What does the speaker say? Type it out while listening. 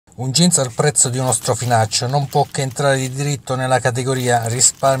Un jeans al prezzo di uno strofinaccio non può che entrare di diritto nella categoria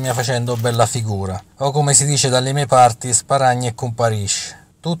risparmia facendo bella figura, o come si dice dalle mie parti, sparagn e cumparish.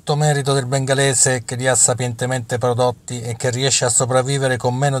 Tutto merito del bengalese che li ha sapientemente prodotti e che riesce a sopravvivere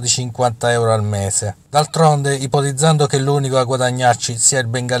con meno di 50 euro al mese. D'altronde, ipotizzando che l'unico a guadagnarci sia il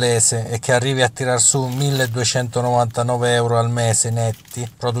bengalese e che arrivi a tirar su 1299 euro al mese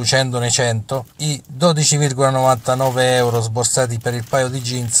netti, producendone 100, i 12,99 euro sborsati per il paio di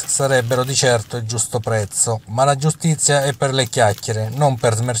jeans sarebbero di certo il giusto prezzo. Ma la giustizia è per le chiacchiere, non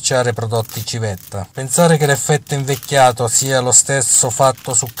per smerciare prodotti civetta. Pensare che l'effetto invecchiato sia lo stesso fatto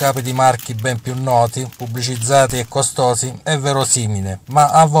su capi di marchi ben più noti, pubblicizzati e costosi è verosimile, ma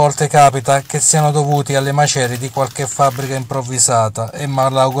a volte capita che siano dovuti alle macerie di qualche fabbrica improvvisata e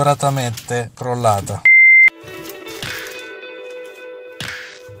malauguratamente crollata.